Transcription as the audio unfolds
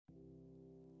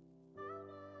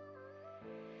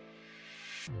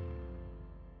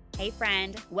Hey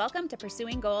friend, welcome to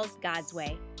Pursuing Goals God's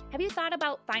Way. Have you thought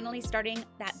about finally starting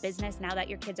that business now that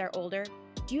your kids are older?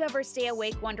 Do you ever stay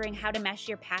awake wondering how to mesh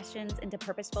your passions into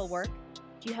purposeful work?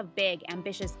 Do you have big,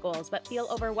 ambitious goals but feel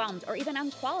overwhelmed or even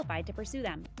unqualified to pursue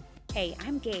them? Hey,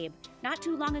 I'm Gabe. Not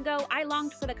too long ago, I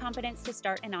longed for the confidence to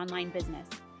start an online business.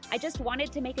 I just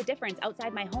wanted to make a difference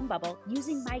outside my home bubble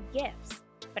using my gifts.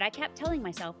 But I kept telling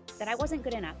myself that I wasn't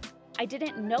good enough. I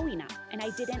didn't know enough, and I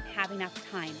didn't have enough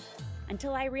time.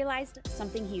 Until I realized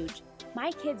something huge.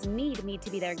 My kids need me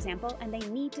to be their example, and they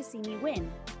need to see me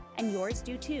win. And yours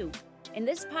do too. In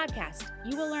this podcast,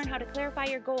 you will learn how to clarify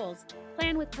your goals,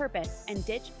 plan with purpose, and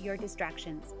ditch your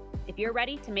distractions. If you're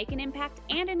ready to make an impact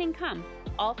and an income,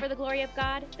 all for the glory of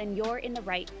God, then you're in the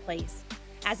right place.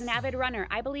 As an avid runner,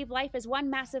 I believe life is one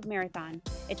massive marathon.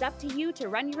 It's up to you to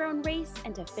run your own race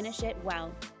and to finish it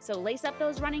well. So lace up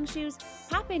those running shoes,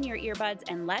 pop in your earbuds,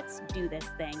 and let's do this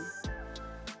thing.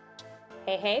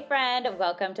 Hey, friend.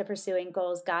 Welcome to Pursuing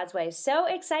Goals God's Way. So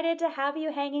excited to have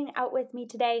you hanging out with me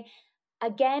today.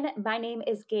 Again, my name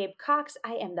is Gabe Cox.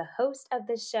 I am the host of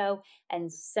this show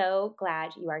and so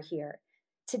glad you are here.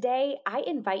 Today, I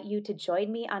invite you to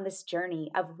join me on this journey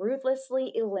of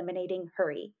ruthlessly eliminating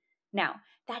hurry. Now,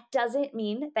 that doesn't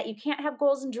mean that you can't have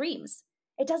goals and dreams.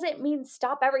 It doesn't mean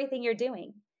stop everything you're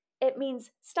doing. It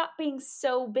means stop being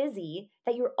so busy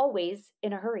that you're always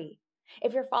in a hurry.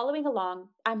 If you're following along,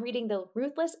 I'm reading The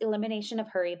Ruthless Elimination of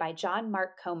Hurry by John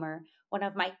Mark Comer, one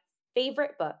of my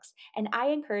favorite books, and I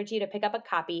encourage you to pick up a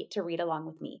copy to read along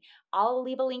with me. I'll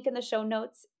leave a link in the show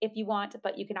notes if you want,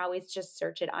 but you can always just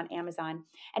search it on Amazon.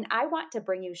 And I want to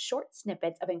bring you short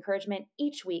snippets of encouragement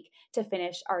each week to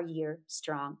finish our year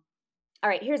strong. All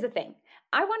right, here's the thing.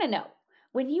 I want to know,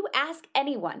 when you ask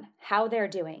anyone how they're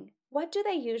doing, what do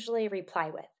they usually reply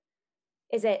with?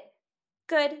 Is it,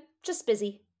 good, just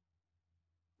busy?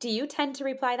 Do you tend to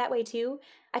reply that way too?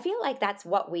 I feel like that's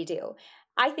what we do.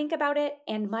 I think about it,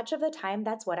 and much of the time,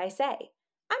 that's what I say.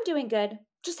 I'm doing good,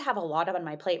 just have a lot on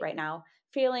my plate right now,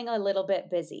 feeling a little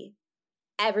bit busy.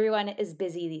 Everyone is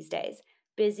busy these days.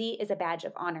 Busy is a badge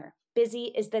of honor.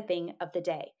 Busy is the thing of the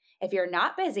day. If you're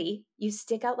not busy, you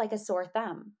stick out like a sore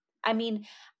thumb. I mean,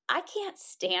 I can't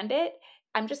stand it.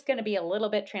 I'm just going to be a little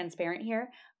bit transparent here,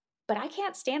 but I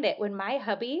can't stand it when my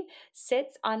hubby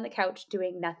sits on the couch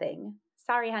doing nothing.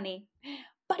 Sorry, honey,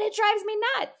 but it drives me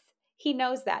nuts. He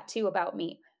knows that too about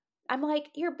me. I'm like,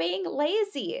 you're being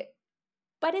lazy.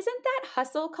 But isn't that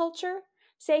hustle culture?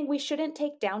 Saying we shouldn't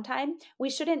take downtime?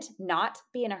 We shouldn't not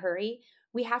be in a hurry?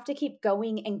 We have to keep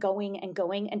going and going and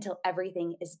going until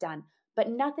everything is done. But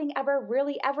nothing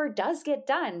really ever does get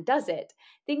done, does it?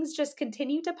 Things just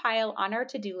continue to pile on our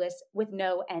to-do list with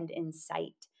no end in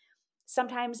sight.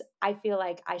 Sometimes I feel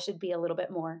like I should be a little bit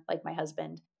more like my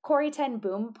husband. Corrie ten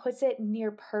Boom puts it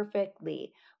near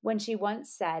perfectly when she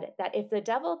once said that if the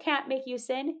devil can't make you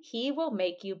sin, he will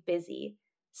make you busy.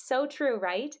 So true,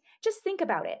 right? Just think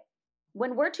about it.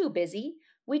 When we're too busy,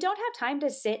 we don't have time to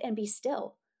sit and be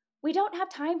still. We don't have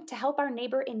time to help our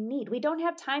neighbor in need. We don't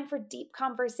have time for deep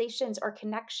conversations or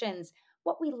connections,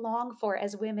 what we long for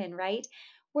as women, right?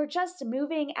 We're just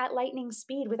moving at lightning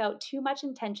speed without too much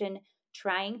intention,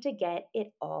 trying to get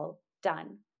it all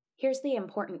done. Here's the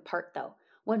important part though.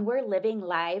 When we're living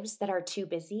lives that are too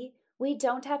busy, we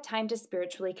don't have time to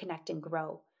spiritually connect and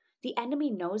grow. The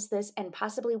enemy knows this, and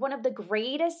possibly one of the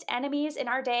greatest enemies in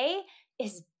our day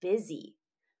is busy.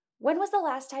 When was the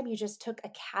last time you just took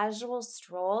a casual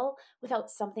stroll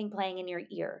without something playing in your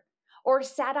ear? Or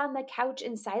sat on the couch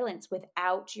in silence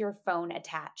without your phone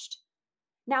attached?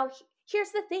 Now, here's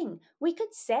the thing. We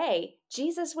could say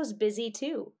Jesus was busy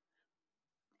too.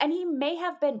 And he may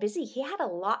have been busy. He had a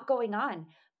lot going on,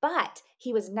 but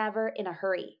he was never in a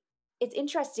hurry. It's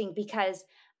interesting because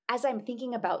as I'm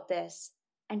thinking about this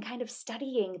and kind of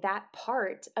studying that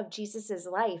part of Jesus's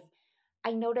life,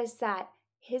 I noticed that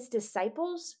his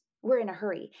disciples were in a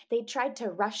hurry. They tried to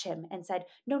rush him and said,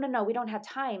 no, we don't have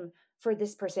time for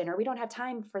this person, or we don't have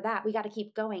time for that. We got to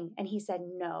keep going. And he said,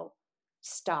 no,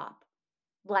 stop.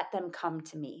 Let them come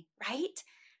to me, right?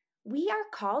 We are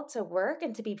called to work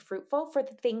and to be fruitful for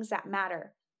the things that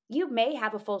matter. You may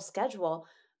have a full schedule,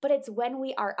 but it's when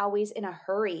we are always in a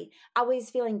hurry, always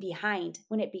feeling behind,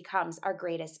 when it becomes our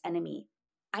greatest enemy.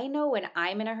 I know when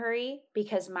I'm in a hurry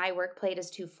because my work plate is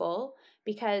too full,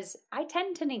 because I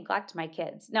tend to neglect my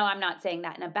kids. No, I'm not saying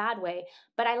that in a bad way,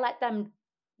 but I let them,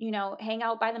 hang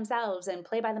out by themselves and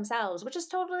play by themselves, which is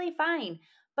totally fine.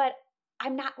 But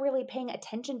I'm not really paying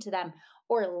attention to them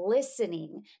or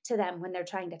listening to them when they're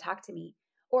trying to talk to me.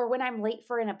 Or when I'm late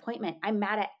for an appointment, I'm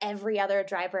mad at every other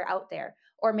driver out there,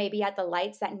 or maybe at the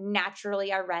lights that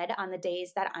naturally are red on the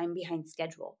days that I'm behind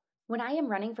schedule. When I am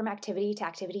running from activity to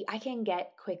activity, I can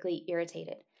get quickly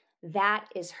irritated. That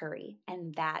is hurry,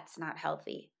 and that's not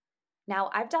healthy. Now,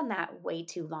 I've done that way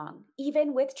too long,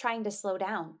 even with trying to slow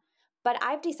down. But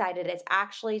I've decided it's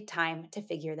actually time to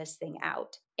figure this thing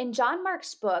out. In John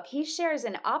Mark's book, he shares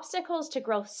an Obstacles to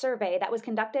Growth survey that was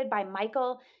conducted by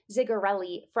Michael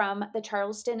Zigarelli from the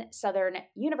Charleston Southern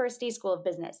University School of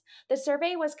Business. The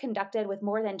survey was conducted with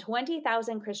more than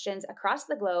 20,000 Christians across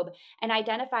the globe and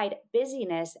identified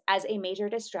busyness as a major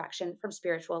distraction from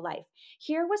spiritual life.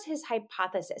 Here was his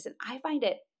hypothesis, and I find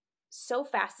it so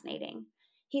fascinating.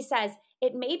 He says,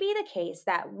 it may be the case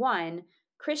that 1,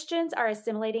 Christians are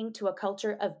assimilating to a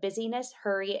culture of busyness,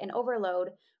 hurry, and overload,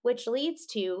 which leads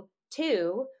to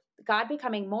 2, God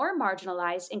becoming more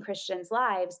marginalized in Christians'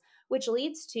 lives, which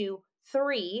leads to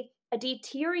 3, a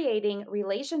deteriorating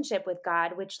relationship with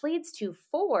God, which leads to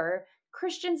 4,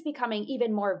 Christians becoming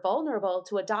even more vulnerable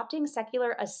to adopting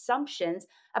secular assumptions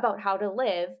about how to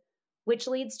live, which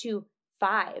leads to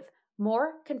 5,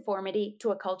 more conformity to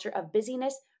a culture of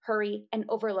busyness, hurry, and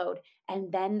overload.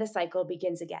 And then the cycle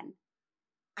begins again.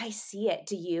 I see it.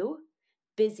 Do you?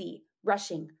 Busy,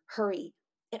 rushing, hurry.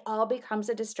 It all becomes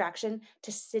a distraction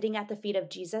to sitting at the feet of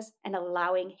Jesus and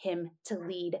allowing him to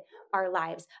lead our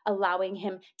lives, allowing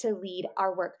him to lead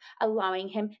our work, allowing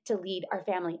him to lead our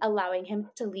family, allowing him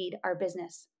to lead our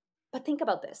business. But think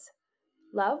about this.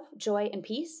 Love, joy, and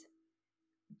peace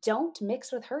don't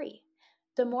mix with hurry.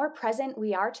 The more present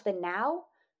we are to the now,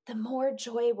 the more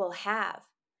joy we'll have.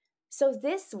 So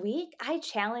this week, I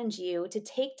challenge you to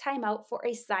take time out for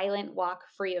a silent walk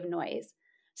free of noise.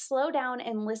 Slow down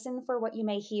and listen for what you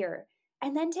may hear,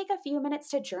 and then take a few minutes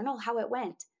to journal how it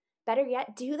went. Better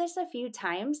yet, do this a few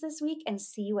times this week and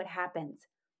see what happens.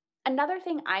 Another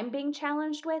thing I'm being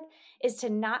challenged with is to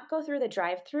not go through the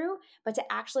drive-thru, but to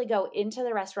actually go into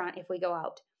the restaurant if we go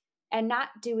out. And not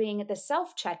doing the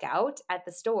self-checkout at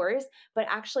the stores, but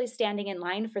actually standing in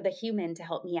line for the human to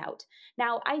help me out.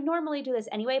 Now, I normally do this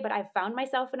anyway, but I've found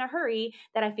myself in a hurry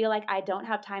that I feel like I don't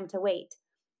have time to wait.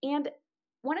 And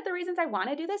one of the reasons I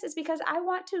want to do this is because I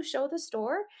want to show the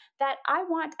store that I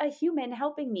want a human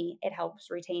helping me. It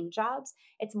helps retain jobs.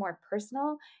 It's more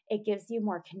personal. It gives you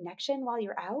more connection while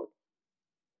you're out.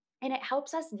 And it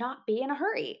helps us not be in a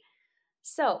hurry.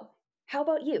 So, how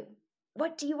about you?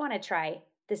 What do you want to try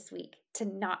this week to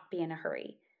not be in a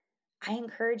hurry? I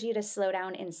encourage you to slow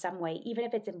down in some way, even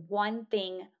if it's in one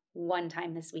thing, one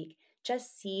time this week.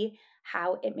 Just see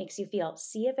how it makes you feel.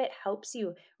 See if it helps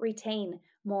you retain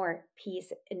more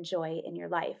peace and joy in your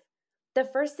life. The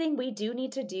first thing we do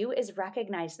need to do is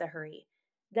recognize the hurry.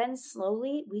 Then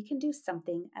slowly we can do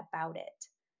something about it.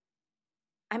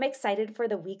 I'm excited for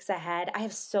the weeks ahead. I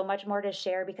have so much more to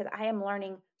share because I am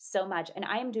learning so much, and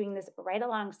I am doing this right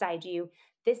alongside you.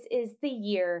 This is the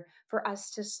year for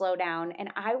us to slow down, and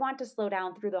I want to slow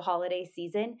down through the holiday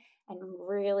season and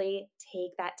really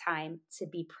take that time to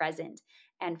be present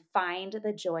and find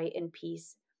the joy and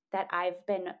peace that I've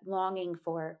been longing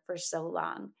for so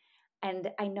long. And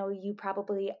I know you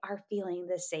probably are feeling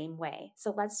the same way.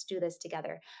 So let's do this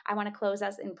together. I want to close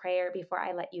us in prayer before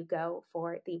I let you go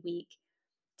for the week.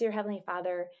 Dear Heavenly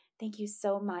Father, thank you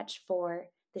so much for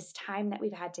this time that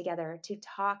we've had together to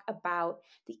talk about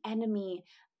the enemy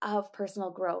of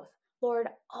personal growth. Lord,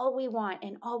 all we want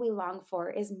and all we long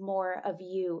for is more of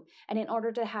you. And in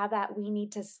order to have that, we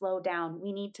need to slow down.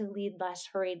 We need to lead less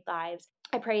hurried lives.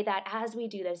 I pray that as we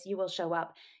do this, you will show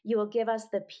up. You will give us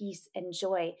the peace and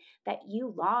joy that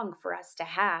you long for us to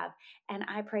have. And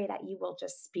I pray that you will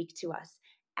just speak to us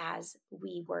as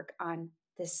we work on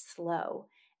this slow.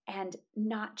 And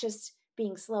not just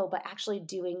being slow, but actually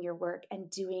doing your work and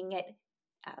doing it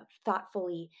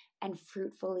thoughtfully and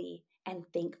fruitfully and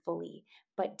thankfully,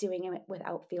 but doing it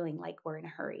without feeling like we're in a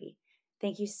hurry.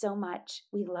 Thank you so much.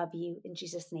 We love you. In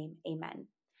Jesus' name, amen.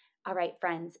 All right,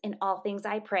 friends, in all things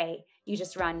I pray, you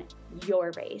just run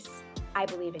your race. I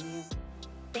believe in you.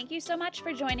 Thank you so much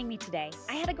for joining me today.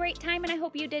 I had a great time and I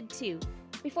hope you did too.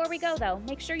 Before we go though,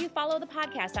 make sure you follow the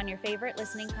podcast on your favorite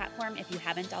listening platform if you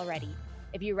haven't already.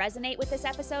 If you resonate with this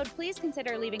episode, please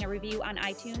consider leaving a review on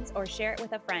iTunes or share it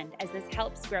with a friend, as this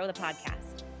helps grow the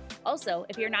podcast. Also,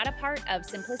 if you're not a part of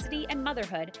Simplicity and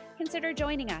Motherhood, consider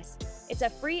joining us. It's a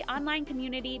free online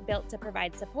community built to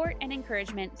provide support and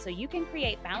encouragement so you can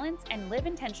create balance and live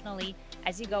intentionally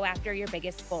as you go after your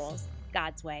biggest goals,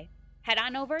 God's way. Head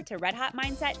on over to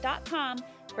redhotmindset.com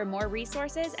for more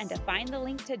resources and to find the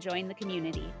link to join the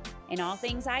community. In all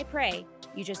things I pray,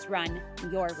 you just run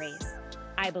your race.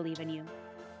 I believe in you.